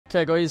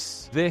Okay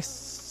guys,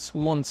 this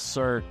month's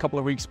or couple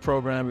of weeks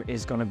program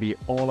is going to be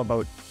all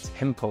about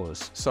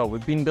tempos. So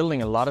we've been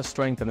building a lot of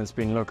strength and it's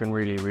been looking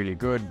really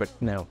good, but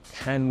now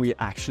can we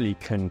actually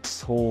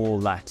control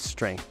that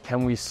strength?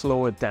 Can we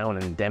slow it down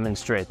and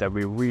demonstrate that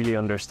we really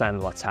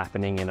understand what's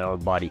happening in our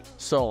body?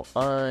 So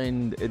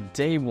on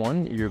day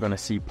one, you're going to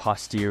see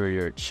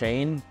posterior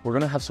chain. We're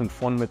going to have some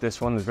fun with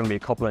this one. There's going to be a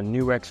couple of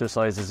new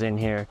exercises in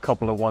here, a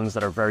couple of ones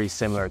that are very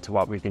similar to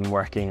what we've been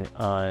working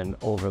on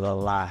over the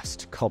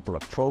last couple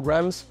of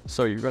programs.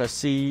 So you're going to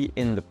see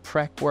in the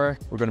prep work,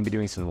 we're going to be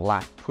doing some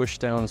lat push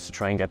downs to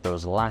try and get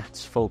those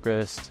lats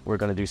focused. We're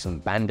going to do some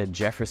banded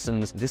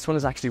Jeffersons. This one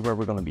is actually where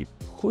we're going to be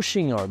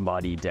pushing our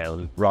body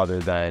down rather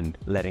than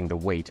letting the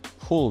weight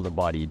pull the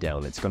body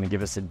down. It's going to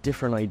give us a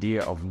different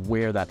idea of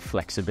where that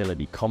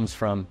flexibility comes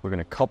from. We're going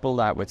to couple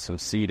that with some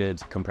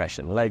seated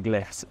compression leg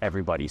lifts,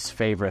 everybody's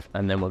favorite.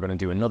 And then we're going to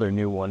do another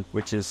new one,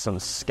 which is some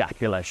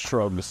scapula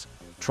shrugs,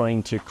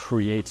 trying to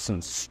create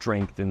some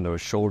strength in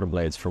those shoulder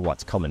blades for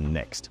what's coming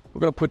next. We're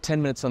going to put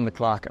 10 minutes on the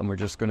clock and we're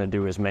just going to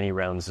do as many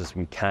rounds as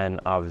we can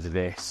of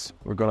this.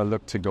 We're going to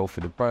look to go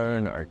for the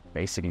burn or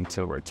basically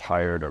until we're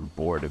tired or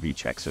bored of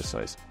each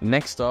exercise.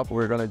 Next up,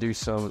 we're going to do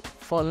some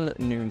fun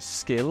new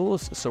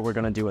skills. So we're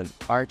going to do an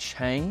arch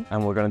hang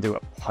and we're going to do a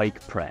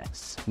pike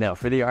press. Now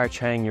for the arch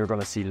hang, you're going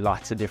to see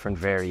lots of different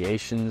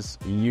variations.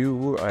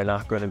 You are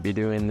not going to be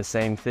doing the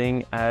same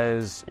thing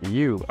as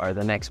you are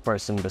the next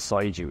person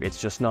beside you.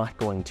 It's just not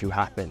going to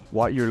happen.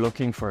 What you're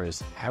looking for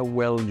is how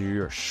well do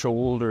your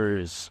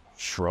shoulders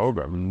shrug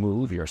or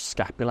move, your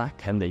scapula,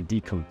 can they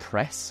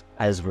decompress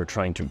as we're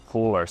trying to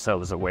pull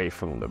ourselves away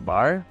from the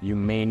bar? You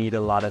may need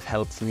a lot of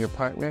help from your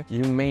partner,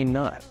 you may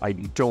not. I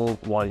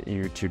don't want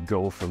you to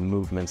go for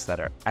movements that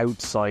are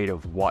outside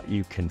of what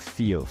you can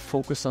feel.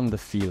 Focus on the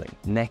feeling.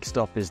 Next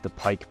up is the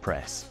pike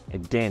press.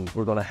 Again,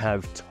 we're going to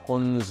have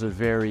tons of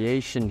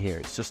variation here.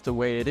 It's just the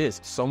way it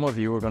is. Some of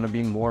you are going to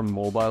be more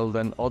mobile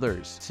than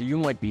others. So you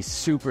might be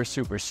super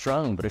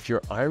strong, but if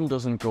your arm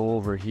doesn't go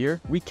over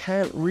here, we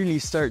can't really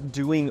start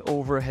doing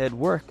overhead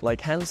work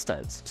like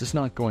handstands. It's just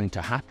not going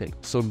to happen.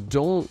 So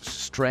don't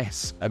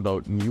stress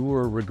about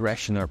your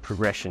regression or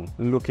progression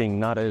looking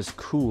not as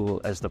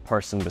cool as the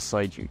person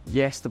beside you.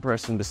 Yes, the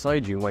person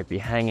beside you might be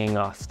hanging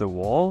off the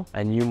wall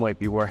and you might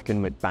be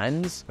working with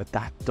bands, but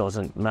that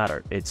doesn't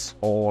matter. It's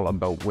all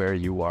about where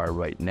you are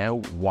right now.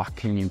 What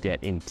can you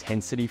get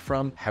intensity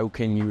from? How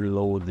can you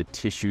load the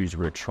tissues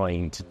we're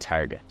trying to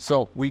target?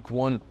 So week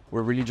one,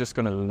 we're really just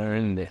going to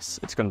learn this.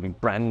 It's going to be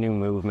brand new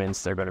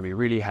movements. They're going to be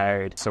really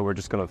hard. So we're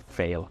just going to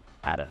fail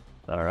at it.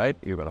 All right.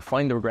 You're going to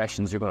find the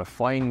regressions. You're going to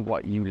find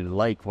what you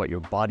like, what your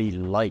body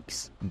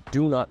likes.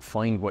 Do not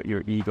find what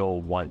your ego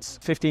wants.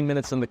 15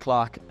 minutes on the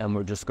clock, and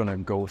we're just going to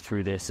go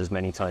through this as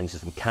many times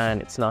as we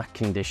can. It's not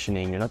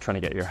conditioning. You're not trying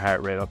to get your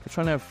heart rate up. You're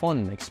trying to have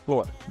fun,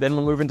 explore. Then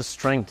we'll move into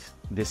strength.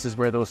 This is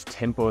where those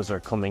tempos are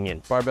coming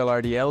in. Barbell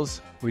RDLs,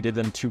 we did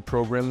them 2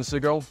 programs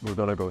ago. We're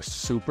going to go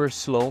super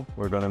slow.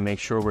 We're going to make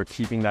sure we're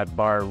keeping that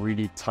bar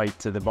really tight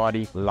to the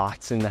body.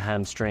 Lots in the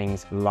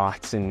hamstrings,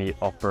 lots in the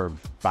upper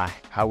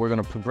back. How we're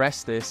going to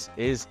progress this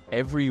is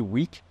every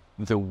week,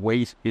 the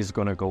weight is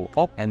going to go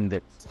up and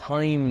the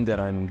time that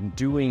I'm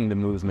doing the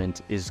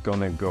movement is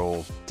going to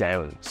go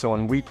down. So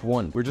on week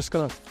 1, we're just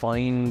going to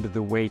find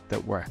the weight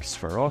that works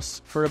for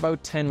us for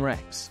about 10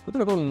 reps. We're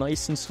going to go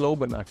nice and slow,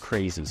 but not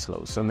crazy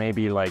slow. So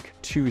maybe like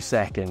 2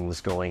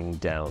 seconds going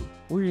down.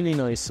 Really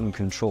nice and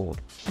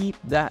controlled. Keep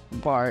that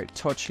bar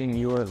touching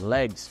your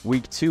legs.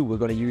 Week 2, we're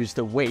going to use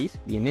the weight,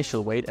 the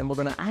initial weight, and we're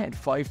going to add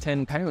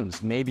 5-10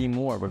 pounds, maybe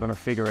more. We're going to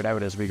figure it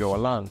out as we go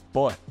along.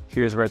 But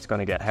here's where it's going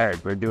to get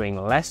hard. We're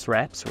doing less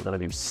reps. We're going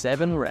to do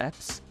 7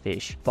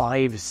 reps-ish,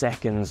 5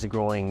 seconds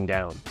going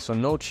down. So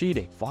no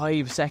cheating.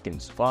 5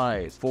 seconds.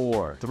 5,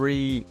 4,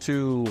 3,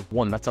 2,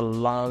 1. That's a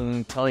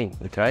long time,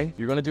 okay?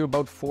 You're going to do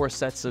about 4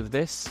 sets of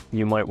this.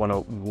 You might want to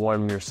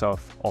warm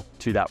yourself up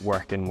to that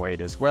working weight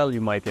as well.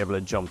 You might be able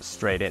to jump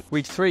straight in.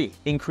 Week 3,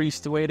 increase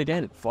the weight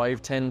again.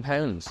 5-10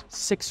 pounds.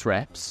 6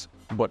 reps,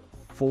 but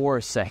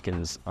 4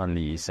 seconds on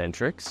the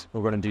eccentrics.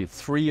 We're going to do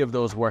 3 of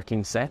those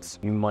working sets.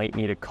 You might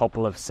need a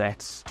couple of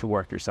sets to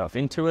work yourself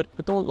into it,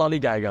 but don't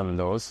lollygag on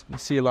those. You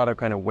see a lot of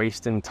kind of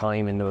wasting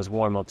time in those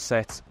warm-up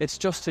sets. It's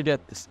just to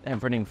get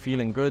everything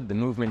feeling good, the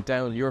movement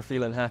down, you're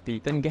feeling happy,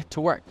 then get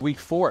to work. Week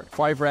 4,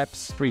 5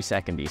 reps,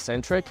 3-second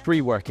eccentric, 3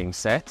 working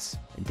sets.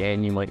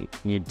 Again, you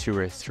might need 2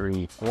 or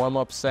 3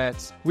 warm-up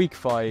sets. Week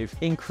 5,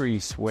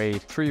 increase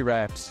weight, 3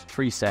 reps,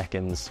 3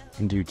 seconds,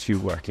 and do 2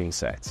 working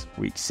sets.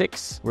 Week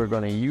 6, we're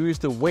going to use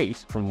the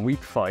weight from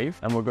week 5,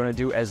 and we're going to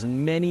do as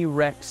many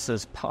reps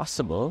as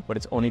possible, but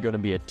it's only going to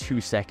be a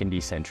 2-second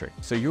eccentric.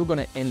 So you're going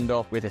to end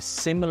up with a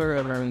similar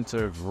amount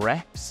of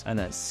reps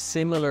and a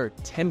similar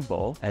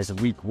tempo as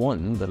week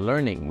 1, the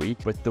learning week,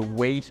 but the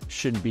weight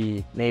should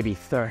be maybe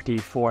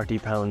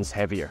 30-40 pounds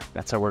heavier.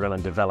 That's how we're going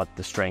to develop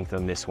the strength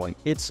on this one.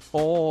 It's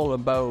all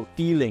about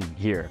feeling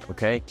here,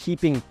 okay?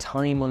 Keeping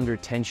time under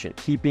tension,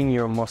 keeping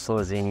your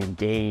muscles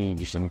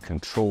engaged and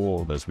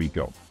controlled as we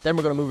go. Then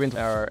we're going to move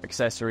into our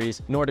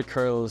accessories. Nordic curl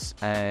curls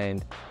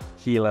and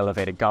heel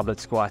elevated goblet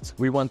squats.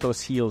 We want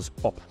those heels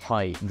up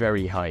high,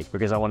 very high,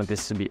 because I wanted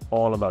this to be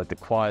all about the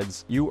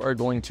quads. You are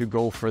going to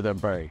go for the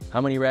burn.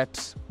 How many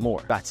reps?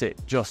 More. That's it.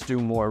 Just do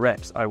more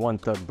reps. I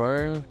want the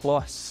burn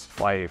plus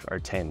 5 or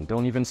 10.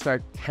 Don't even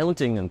start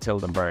counting until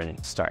the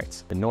burn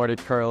starts. The Nordic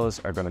curls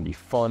are going to be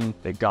fun.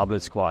 The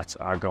goblet squats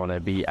are going to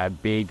be a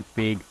big,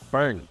 big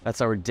burn.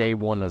 That's our day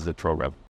one of the program.